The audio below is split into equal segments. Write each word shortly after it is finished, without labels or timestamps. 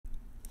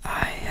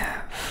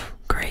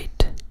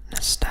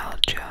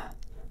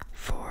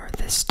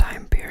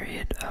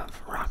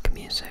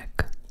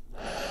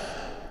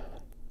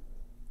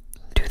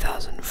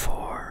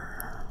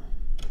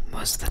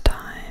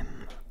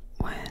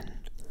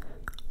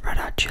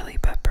Hot Chili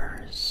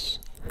Peppers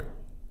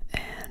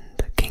and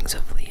the Kings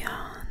of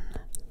Leon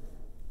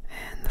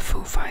and the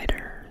Foo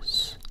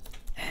Fighters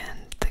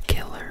and the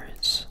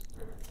Killers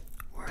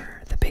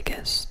were the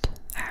biggest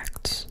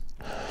acts.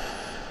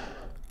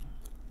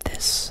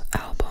 This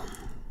album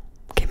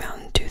came out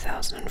in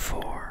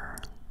 2004,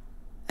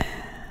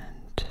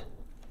 and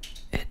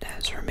it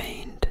has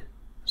remained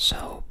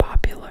so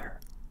popular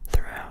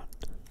throughout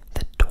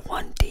the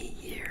 20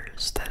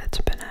 years that it's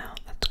been out.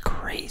 That's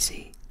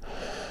crazy.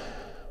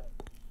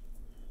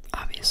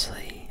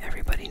 Obviously,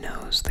 everybody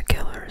knows the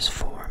Killers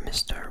for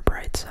Mr.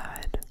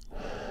 Brightside,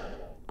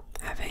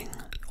 having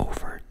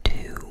over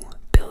 2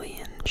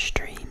 billion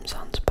streams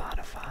on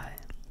Spotify.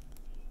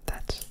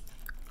 That's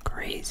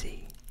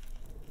crazy.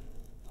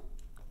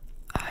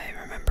 I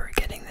remember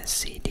getting this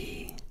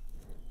CD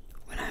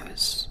when I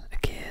was a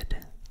kid.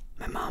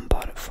 My mom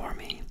bought it for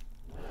me.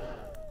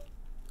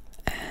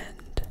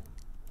 And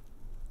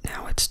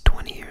now it's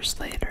 20 years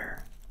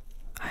later.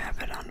 I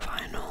have it on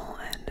vinyl,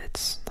 and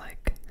it's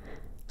like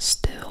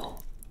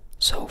still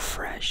so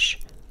fresh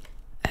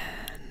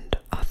and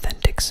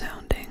authentic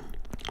sounding.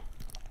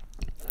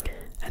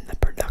 And the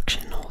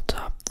production holds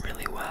up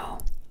really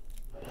well.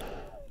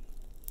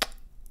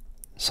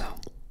 So,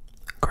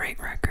 great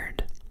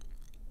record.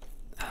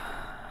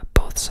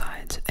 Both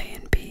sides, A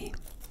and B.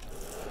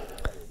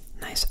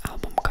 Nice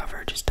album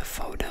cover, just a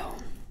photo.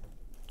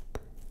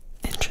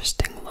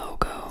 Interesting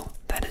logo.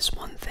 That is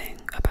one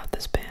thing about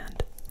this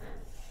band.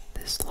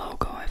 This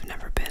logo I've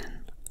never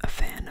been a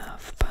fan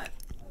of, but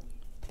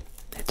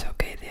it's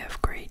okay, they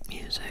have great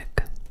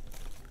music.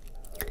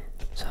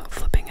 So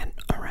flipping it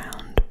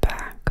around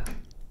back,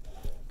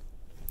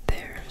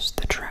 there's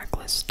the track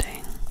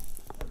listing,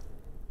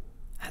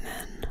 and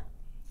then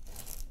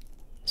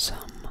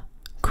some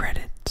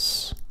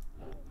credits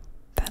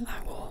that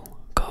I will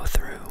go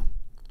through.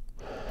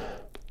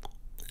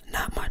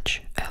 Not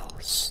much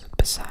else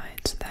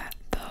besides that,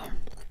 though.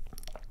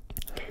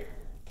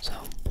 So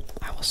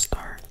I will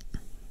start.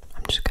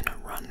 I'm just gonna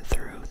run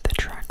through the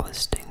track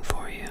listing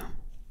for you.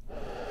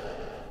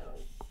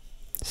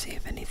 See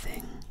if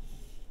anything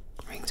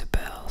rings a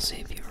bell. See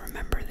if you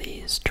remember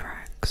these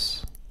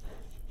tracks.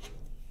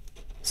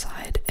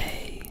 Side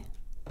A.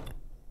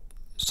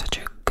 Such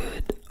a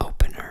good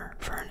opener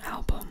for an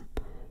album.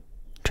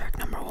 Track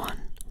number 1.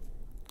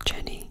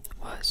 Jenny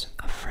was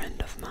a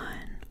friend of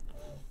mine.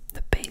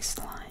 The bass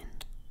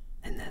line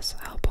in this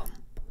album,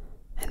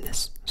 in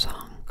this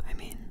song, I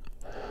mean,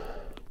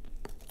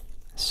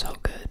 so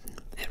good.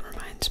 It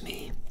reminds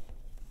me,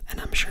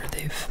 and I'm sure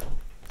they've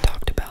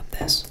talked about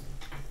this,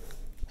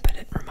 but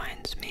it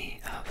reminds me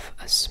of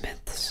a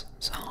Smiths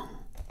song.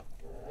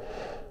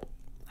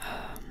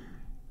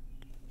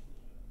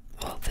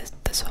 Well,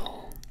 this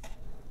whole,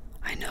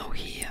 I know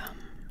he,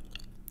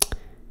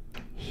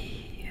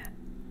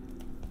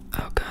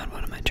 oh God,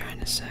 what am I trying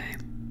to say?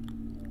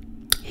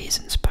 He's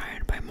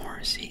inspired by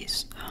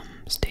Morrissey's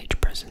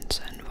stage presence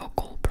and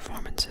vocal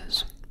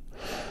performances,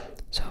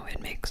 so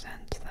it makes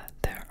sense that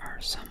there are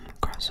some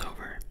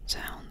crossover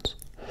sounds.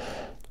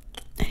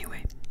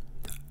 Anyway,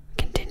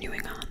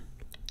 continuing on.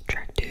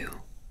 Track 2,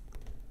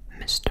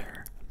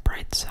 Mr.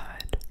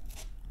 Brightside.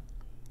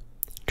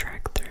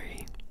 Track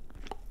 3,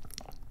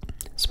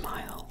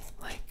 Smile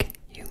Like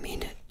You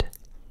Mean It.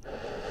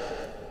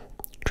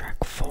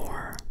 Track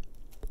 4,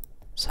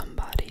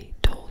 Somebody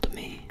Told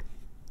Me.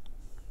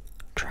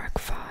 Track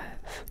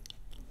 5,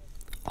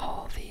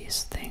 All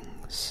These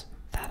Things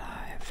That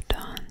I've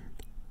Done.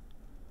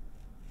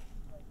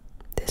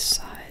 This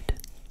side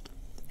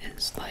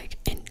is like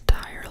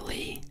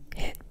entirely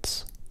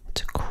hits.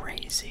 It's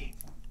crazy.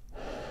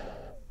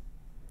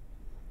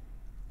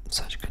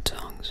 Such good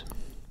songs.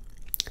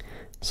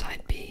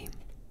 Side B,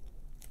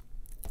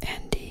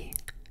 Andy,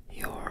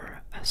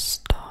 You're a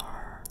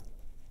Star.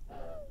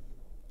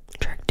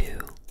 Track 2,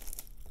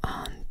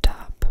 On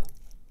Top.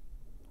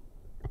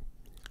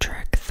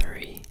 Track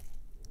 3,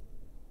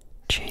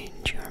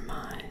 Change Your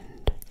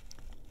Mind.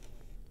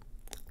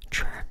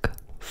 Track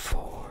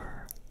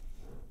 4,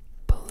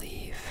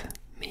 Believe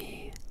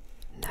Me,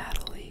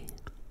 Natalie.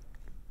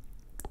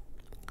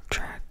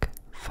 Track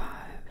 5,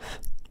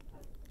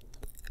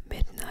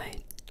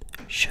 Midnight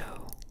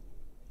Show.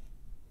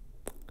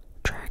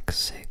 Track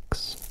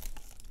 6,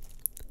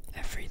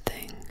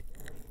 Everything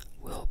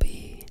Will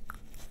Be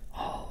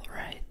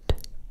Alright.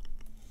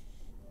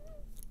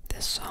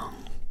 This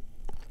song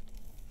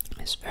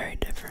is very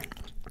different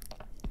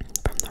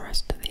from the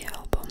rest of the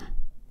album.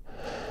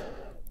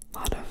 A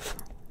lot of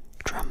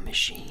drum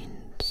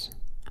machines,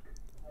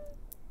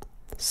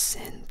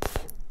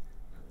 synth,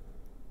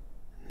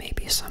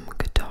 maybe some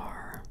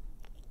guitar,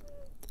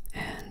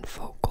 and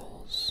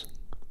vocals.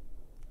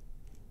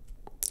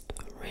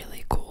 A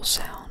really cool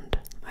sound.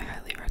 I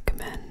highly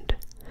recommend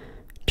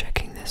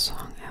checking this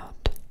song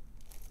out.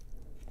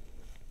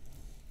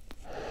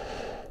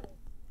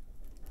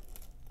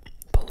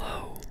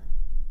 Below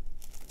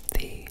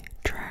the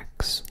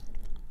tracks,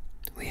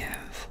 we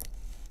have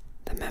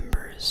the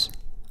members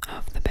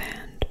of the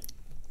band.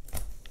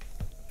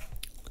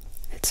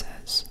 It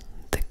says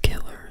The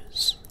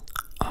Killers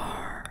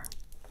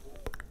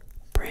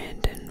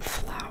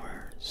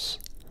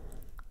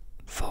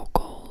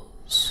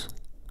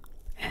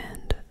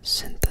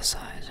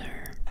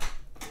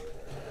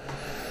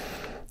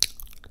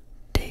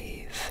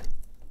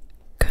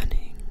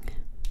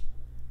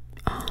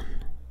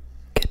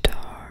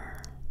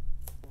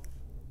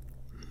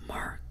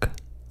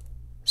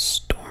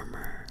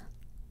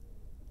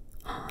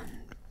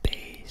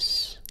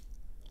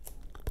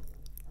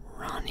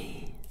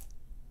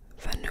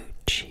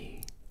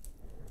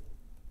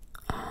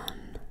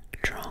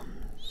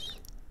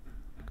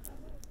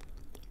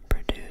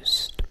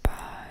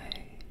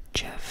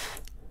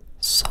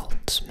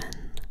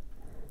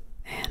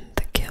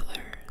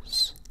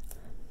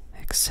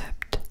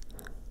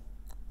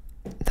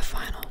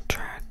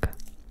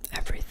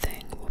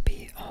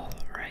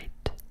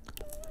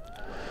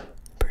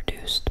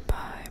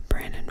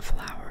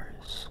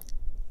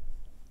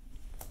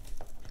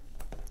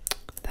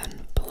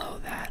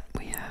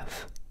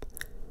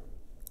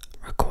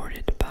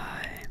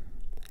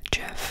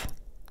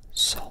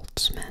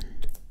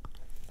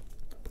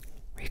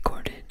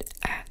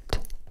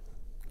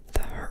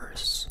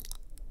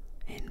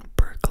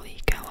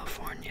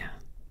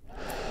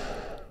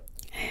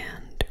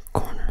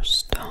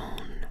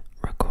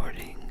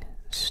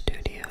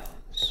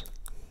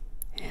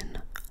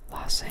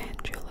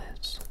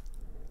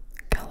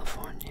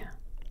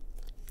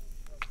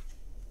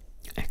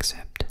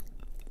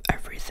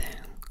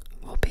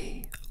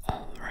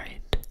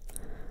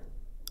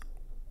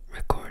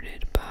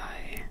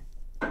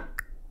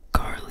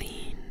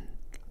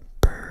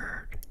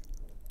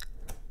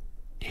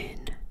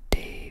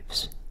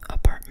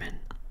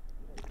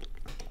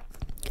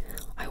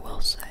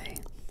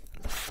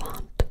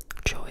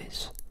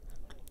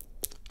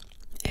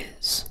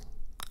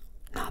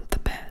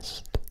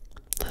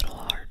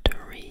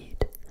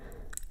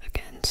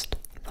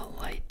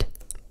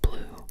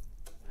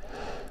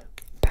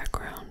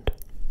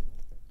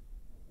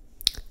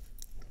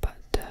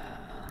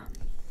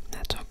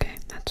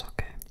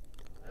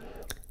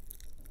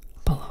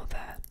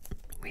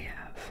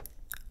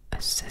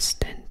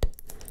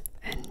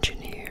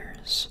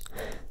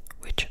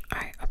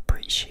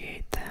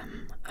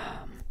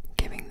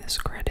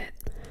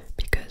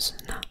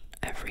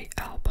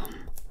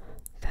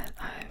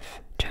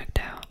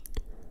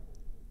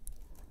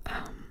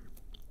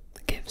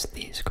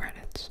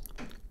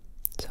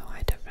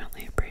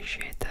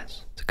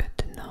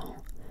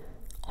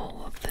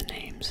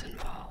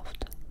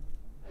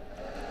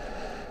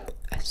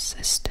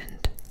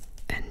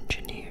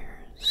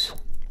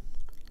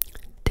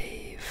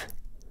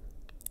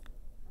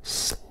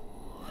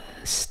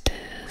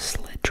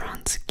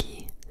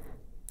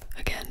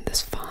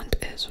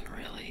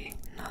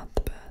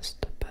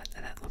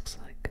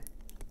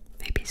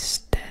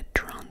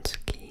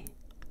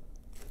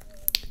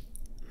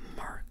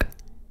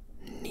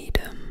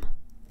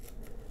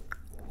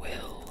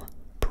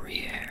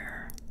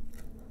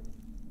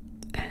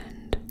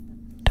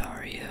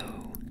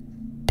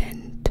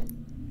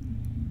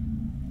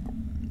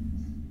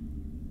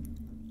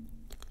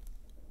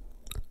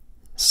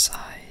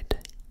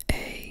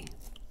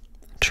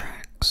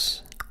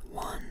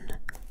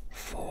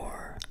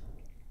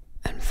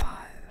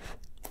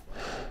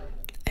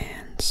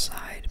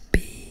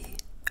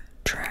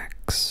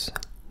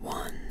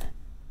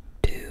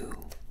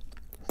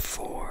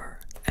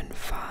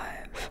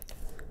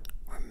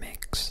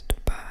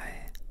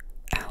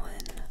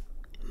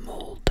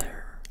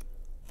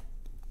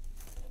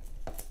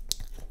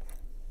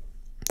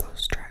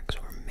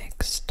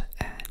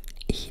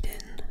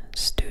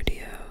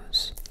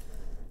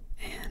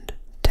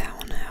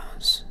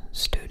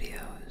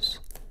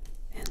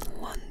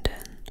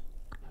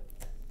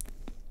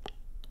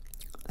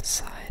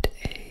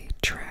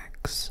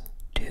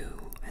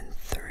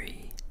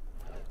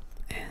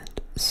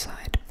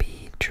Side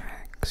B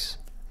tracks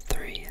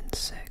 3 and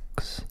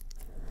 6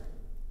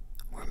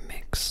 were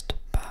mixed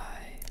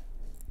by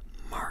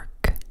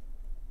Mark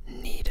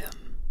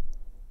Needham.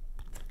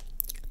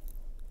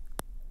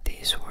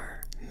 These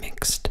were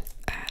mixed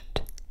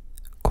at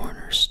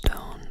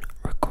Cornerstone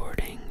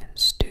Recording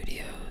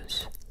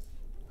Studios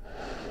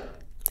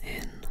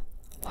in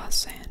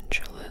Los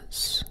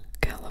Angeles,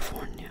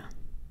 California.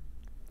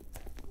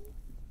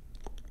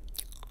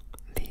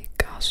 The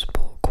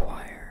gospel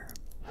choir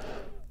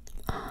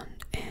on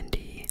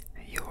Andy,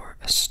 You're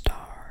a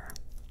Star,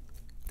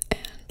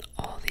 and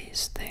all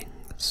these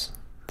things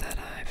that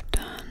I've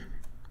done,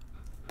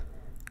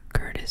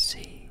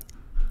 courtesy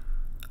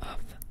of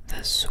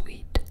the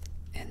Sweet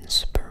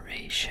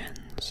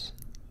Inspirations.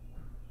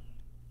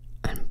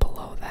 And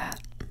below that,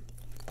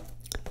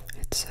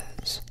 it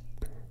says,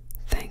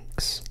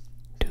 thanks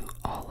to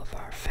all of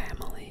our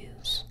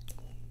families,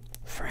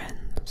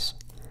 friends,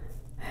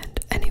 and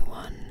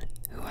anyone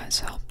who has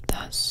helped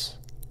us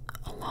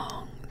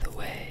along the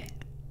way.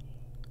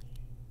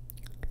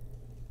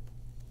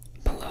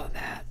 Below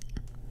that,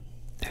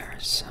 there are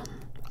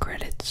some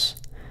credits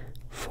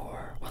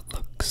for what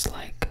looks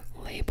like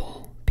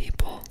label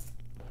people,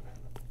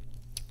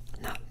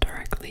 not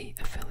directly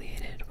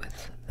affiliated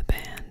with the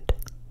band.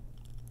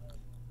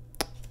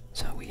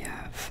 So we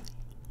have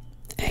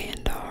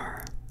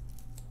A&R,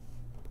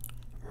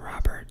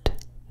 Robert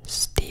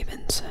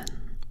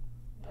Stevenson,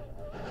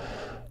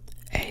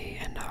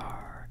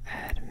 A&R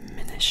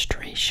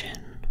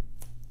Administration,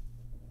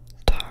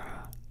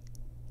 Tara,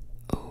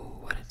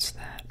 what is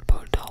that,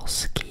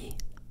 Podolsky,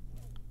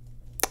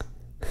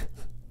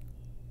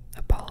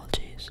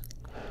 apologies,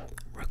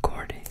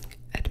 Recording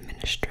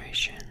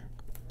Administration,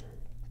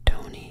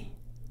 Tony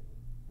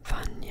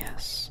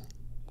Vanyes,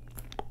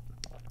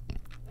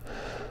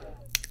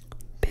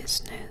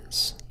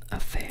 Business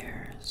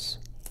Affairs,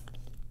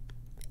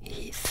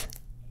 Heath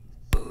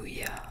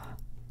Booyah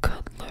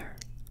Cutler,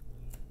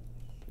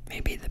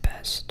 maybe the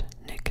best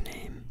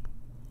nickname,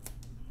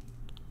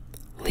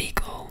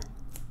 Legal,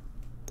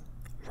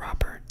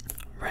 Robert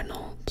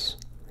Reynolds,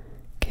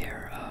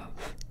 care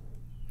of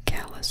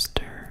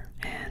Callister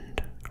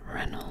and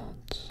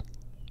Reynolds,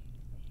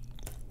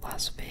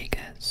 Las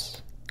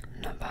Vegas,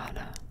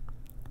 Nevada.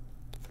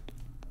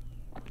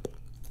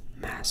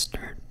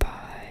 Mastered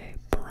by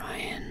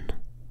Brian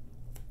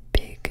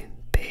Big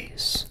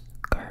Bass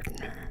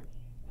Gardner.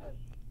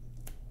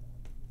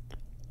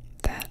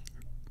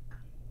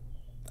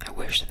 I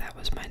wish that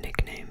was my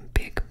nickname,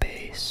 Big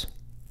Bass.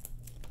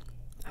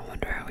 I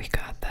wonder how he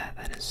got that.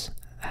 That is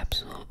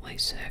absolutely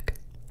sick.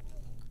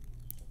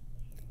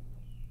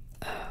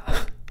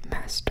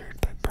 Mastered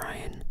by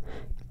Brian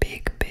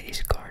Big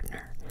Bass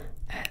Gardner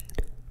at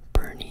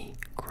Bernie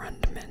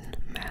Grundman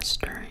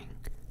Mastering,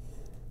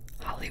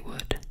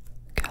 Hollywood,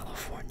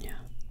 California.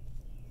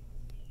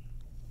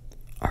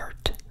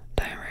 Art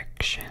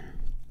direction,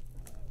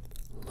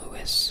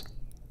 Louis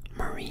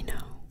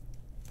Marino.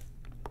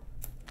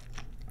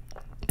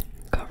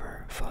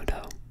 Cover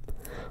photo.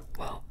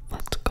 Well,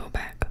 let's go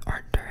back.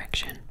 Art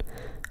direction.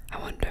 I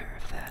wonder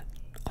if that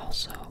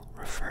also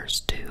refers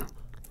to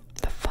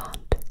the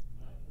font,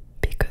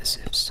 because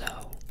if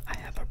so, I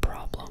have a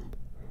problem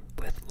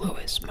with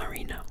Louis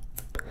Marino.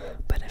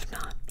 But if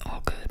not,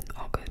 all good,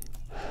 all good.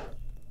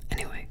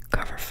 Anyway,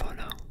 cover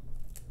photo.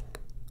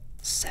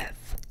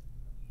 Seth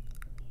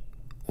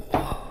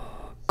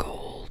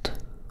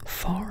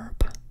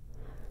Goldfarb.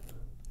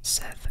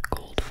 Seth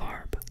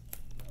Goldfarb.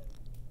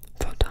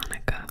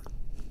 Photonica.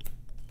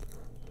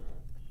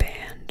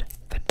 Band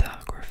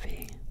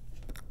photography.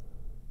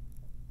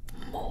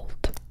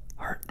 Molt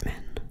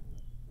Hartman.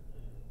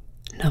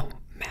 No,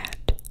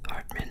 Matt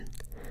Hartman.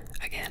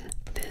 Again,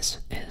 this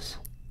is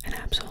an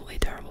absolutely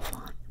terrible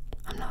font.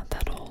 I'm not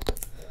that old.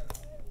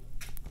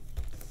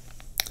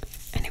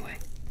 Anyway,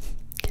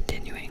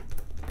 continuing.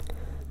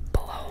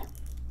 Below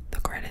the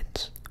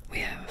credits, we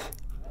have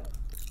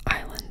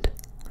Island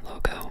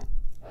logo,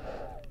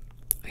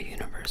 a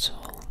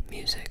Universal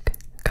Music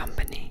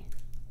Company.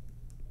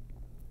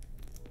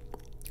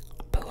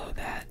 Below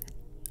that,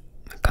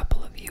 a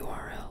couple of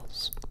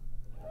URLs.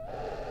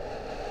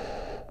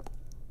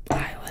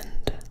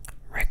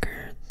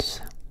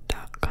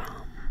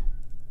 IslandRecords.com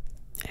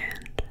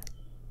and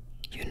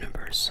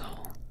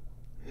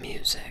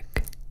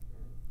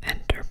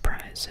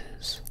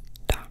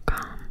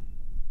UniversalMusicEnterprises.com.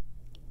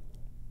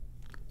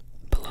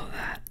 Below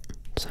that,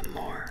 some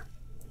more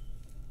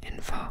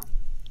info.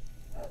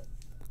 It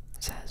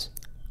says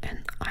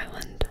an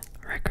Island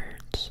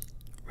Records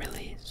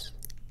release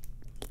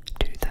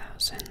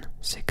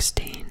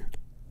 2016,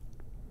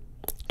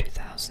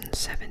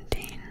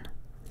 2017,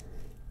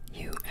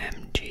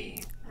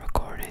 UMG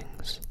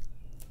Recordings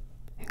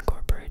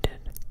Incorporated,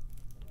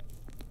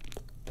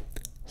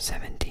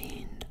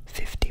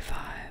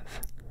 1755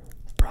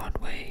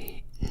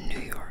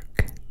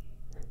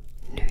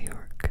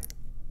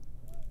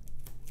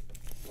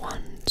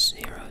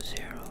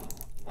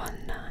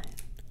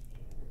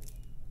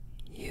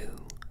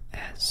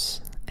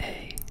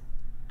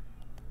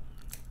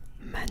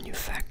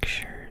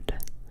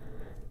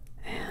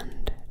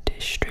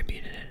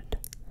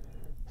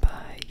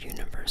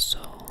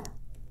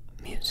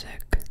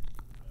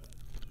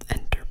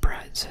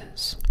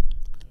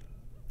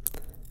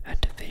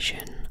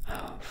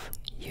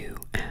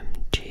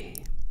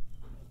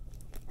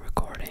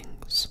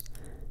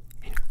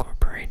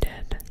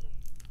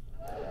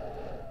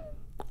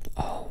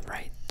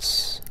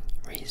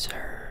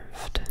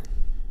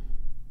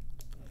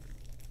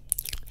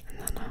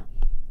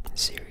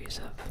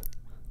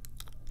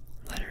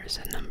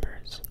 letters and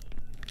numbers.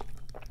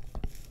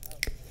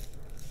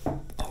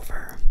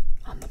 Over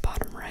on the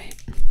bottom right,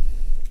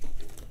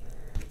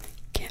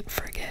 can't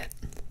forget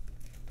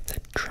the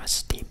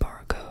trusty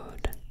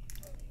barcode.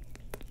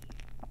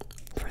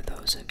 For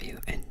those of you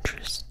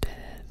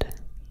interested,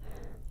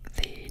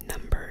 the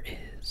number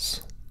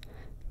is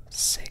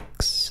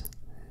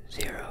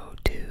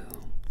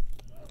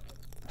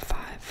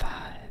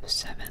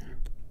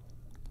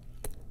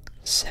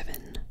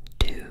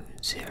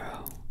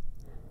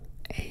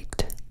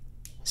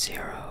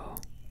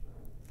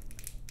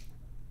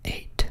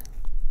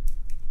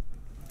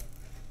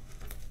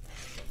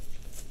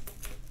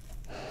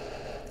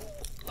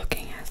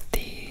Looking at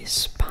the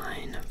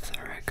spine of the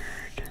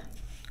record,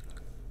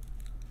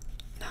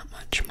 not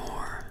much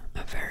more,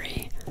 a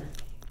very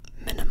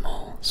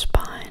minimal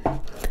spine.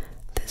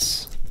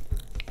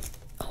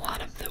 A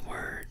lot of the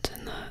words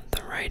and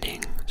the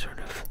writing sort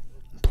of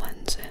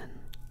blends in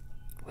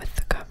with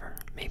the cover.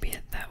 Maybe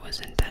that was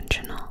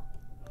intentional.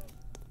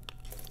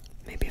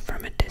 Maybe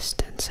from a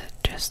distance it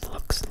just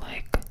looks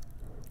like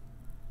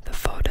the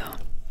photo.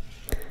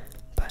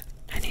 But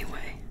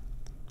anyway,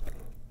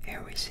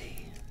 here we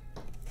see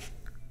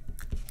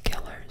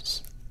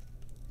Killers,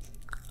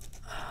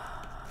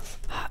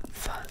 Hot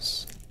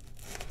Fuzz.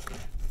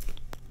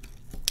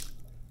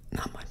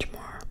 Not much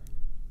more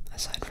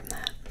aside from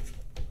that.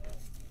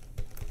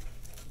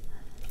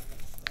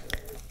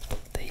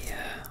 The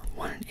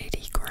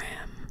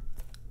 180-gram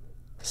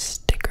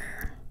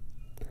sticker.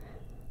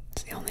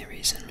 It's the only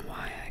reason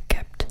why I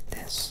kept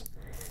this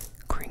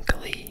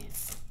crinkly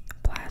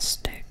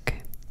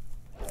plastic.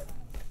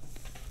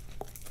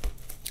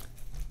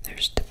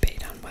 There's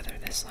debate on whether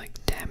this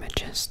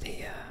damages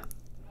the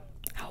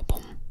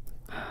album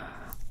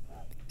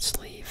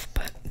sleeve,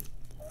 but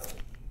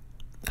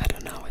I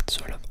don't know, it's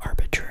sort of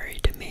arbitrary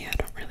to me. I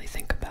don't really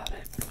think about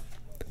it.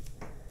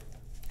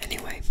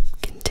 Anyway,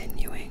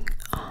 continuing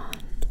on,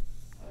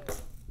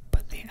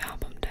 put the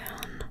album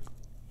down.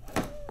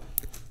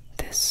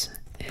 This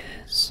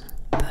is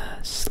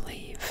the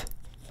sleeve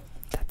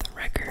that the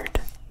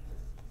record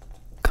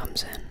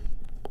comes in.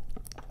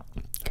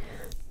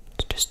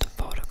 It's just a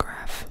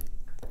photograph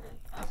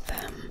of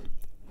them.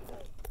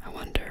 I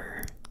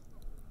wonder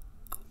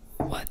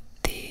what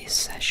the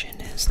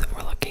session is that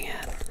we're looking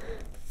at.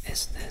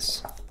 Is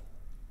this,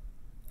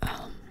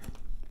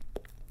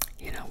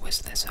 was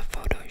this a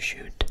photo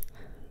shoot?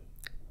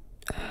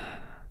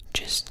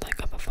 Just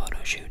of a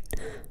photo shoot?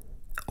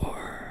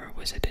 Or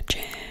was it a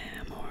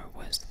jam? Or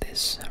was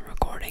this a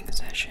recording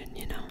session,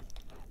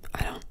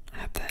 I don't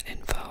have that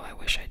info. I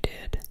wish I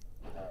did.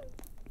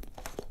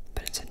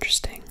 But it's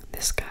interesting.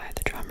 This guy,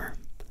 the drummer,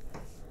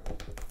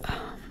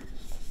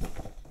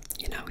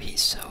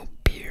 he's so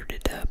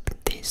bearded up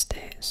these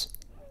days.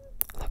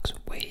 Looks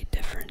way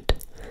different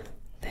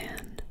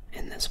than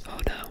in this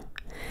photo.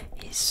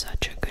 He's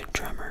such a good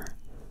drummer.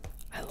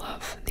 I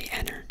love the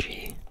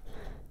energy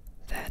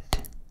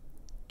that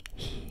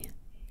he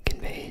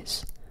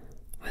conveys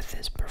with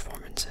his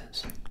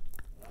performances.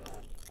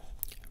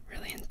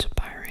 Really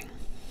inspiring.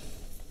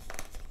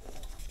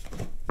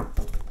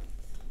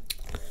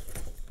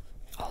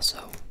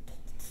 Also,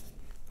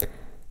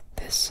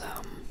 this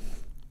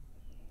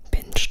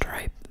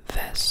pinstripe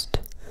vest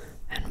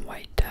and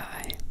white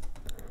tie.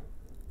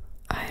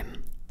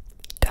 I'm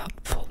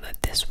doubtful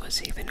that this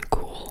was even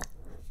cool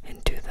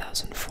in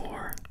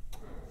 2004.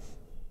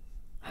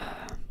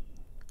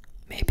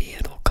 Maybe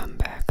it'll come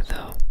back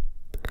though.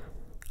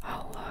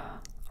 I'll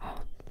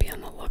be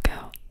on the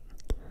lookout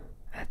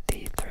at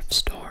the thrift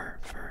store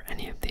for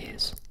any of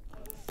these,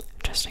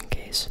 just in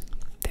case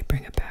they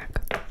bring it back.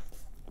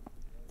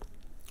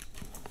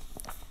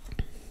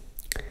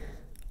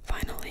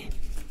 Finally,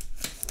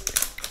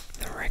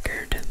 the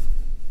record,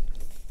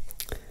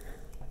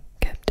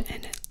 kept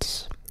in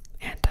its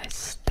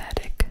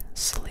anti-static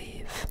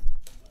sleeve.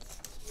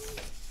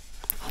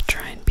 I'll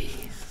try and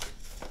be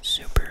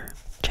super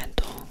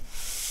gentle.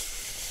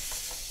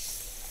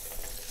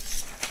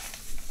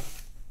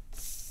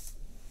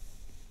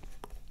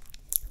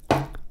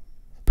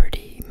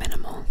 Pretty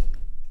minimal.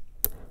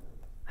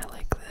 I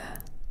like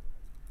the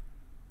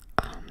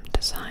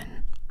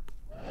design.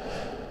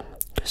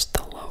 Just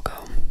the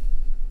logo,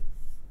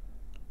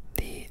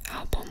 the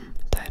album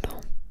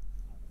title,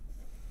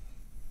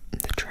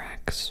 the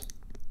tracks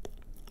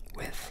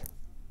with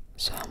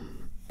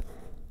some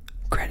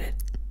credit,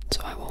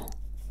 so I will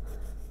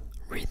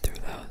read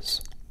through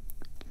those.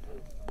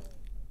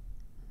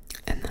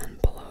 And then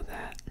below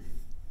that,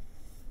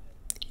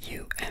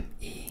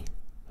 UME,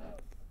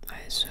 I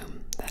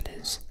assume that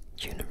is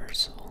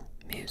Universal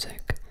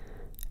Music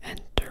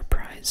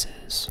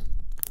Enterprises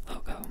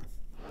logo,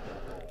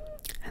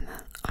 and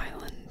then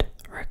Island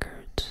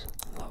Records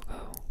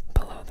logo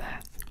below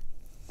that.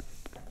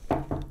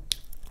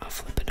 I'll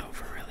flip it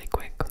over really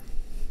quick.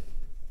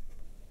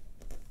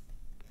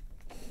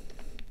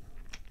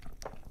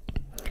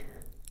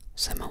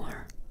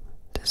 Similar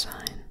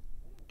design,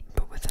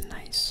 but with a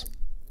nice,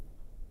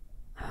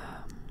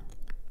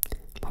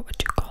 what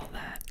would you call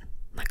that?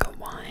 Like a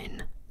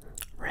wine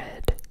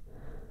red,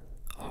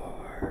 or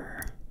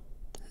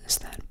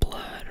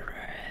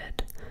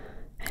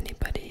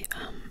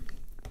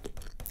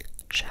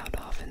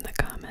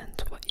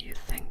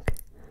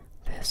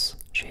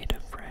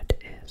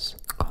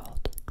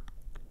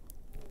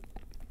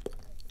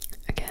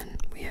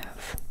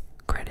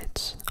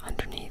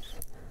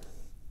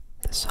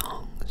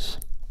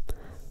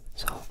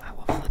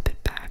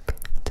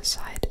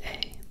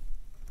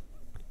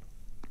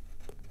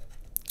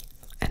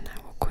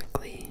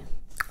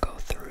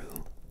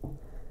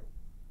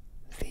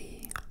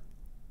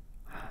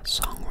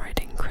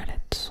songwriting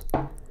credits.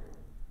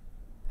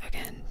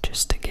 Again,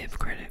 just to give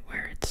credit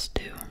where it's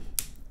due.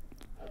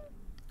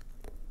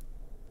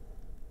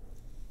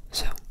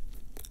 So,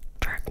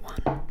 track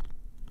 1,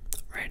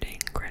 writing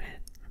credit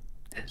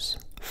is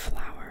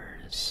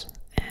Flowers,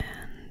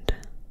 and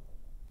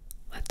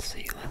let's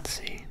see.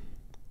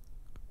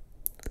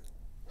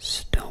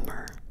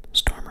 Stormer.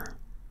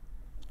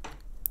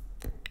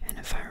 And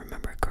if I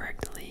remember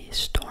correctly,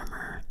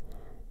 Stormer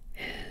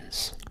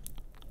is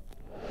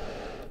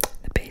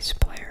the bass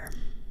player.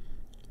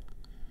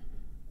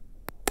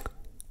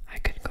 I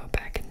could go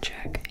back and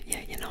check.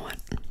 Yeah, you know what?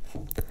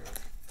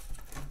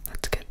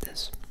 Let's get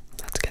this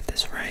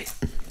right.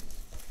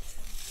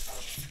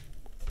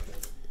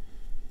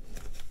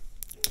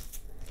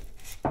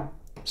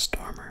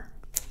 Stormer.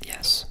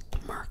 Yes,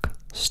 Mark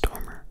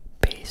Stormer,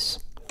 bass.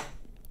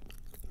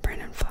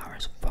 Brandon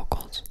Flowers,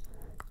 vocals.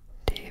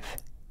 Dave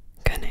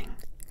Gunning,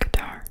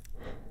 guitar.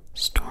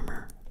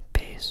 Stormer,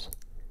 bass.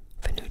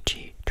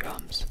 Finucci,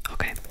 drums.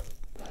 Okay.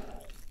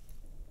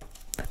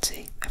 Let's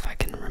see if I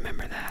can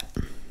remember that.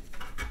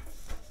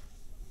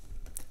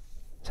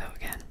 So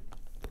again,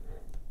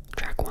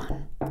 track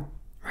 1,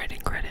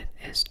 writing credit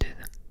is to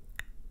the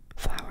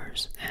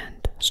Flowers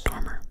and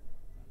Stormer,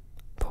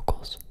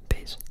 vocals,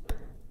 bass.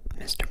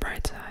 Mr.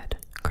 Brightside,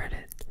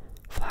 credit,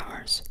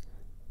 Flowers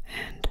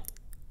and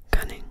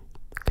Gunning,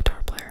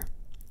 guitar player.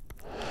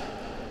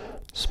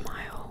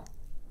 Smile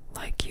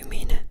Like You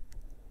Mean It,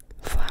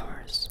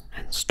 Flowers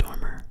and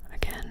Stormer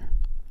again.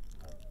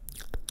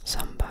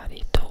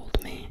 Somebody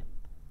Told Me,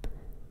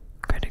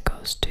 credit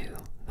goes to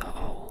the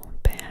whole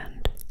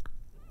band.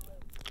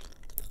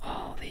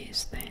 All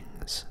These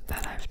Things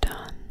That I've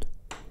Done,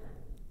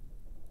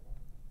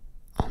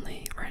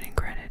 only writing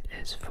credit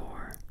is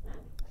for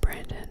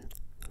Brandon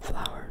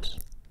Flowers.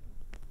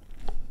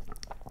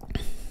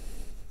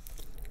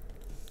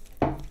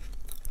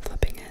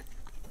 Flipping it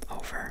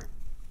over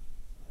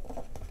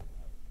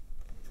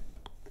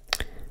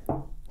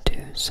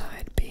to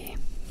side B.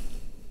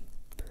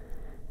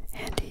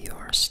 Andy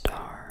Your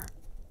Star,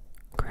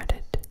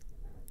 credit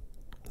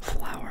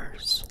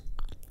Flowers.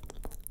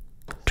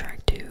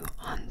 Track 2,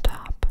 On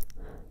Top,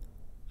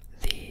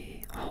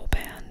 the whole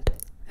band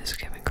is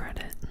given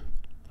credit.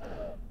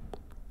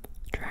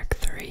 Track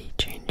 3,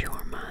 Change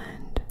Your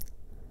Mind,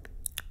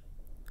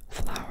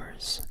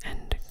 Flowers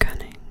and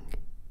Gunning.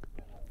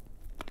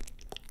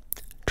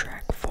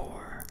 Track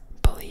 4,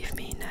 Believe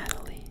Me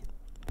Natalie,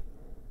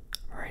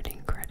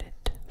 writing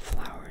credit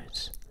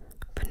Flowers,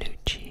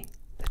 Finucci,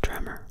 the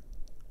drummer.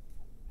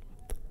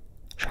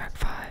 Track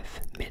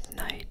 5,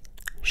 Midnight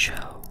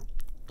Show,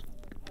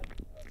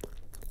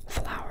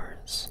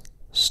 Flowers,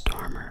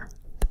 Stormer,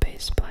 the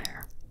bass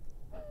player.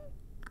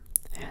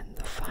 And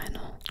the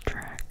final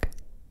track,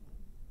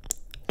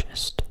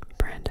 just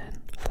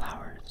Brandon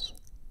Flowers.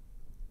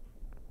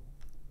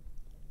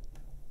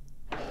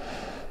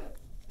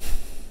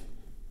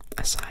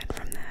 Aside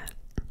from that,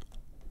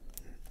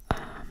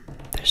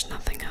 there's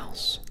nothing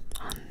else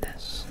on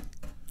this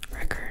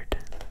record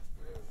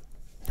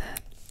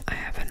that I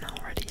haven't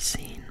already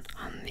seen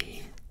on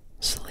the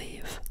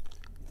sleeve.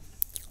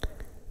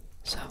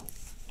 So,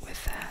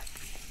 with that,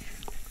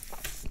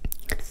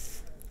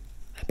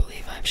 I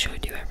believe I've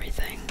showed you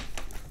everything.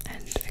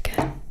 And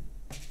again,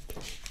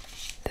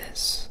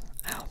 this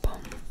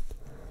album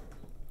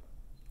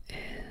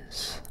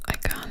is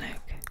iconic.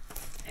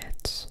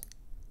 It's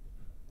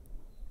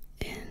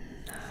in,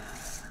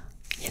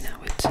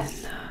 it's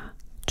in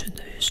to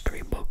the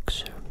history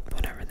books or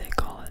whatever they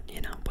call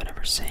it,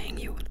 whatever saying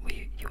we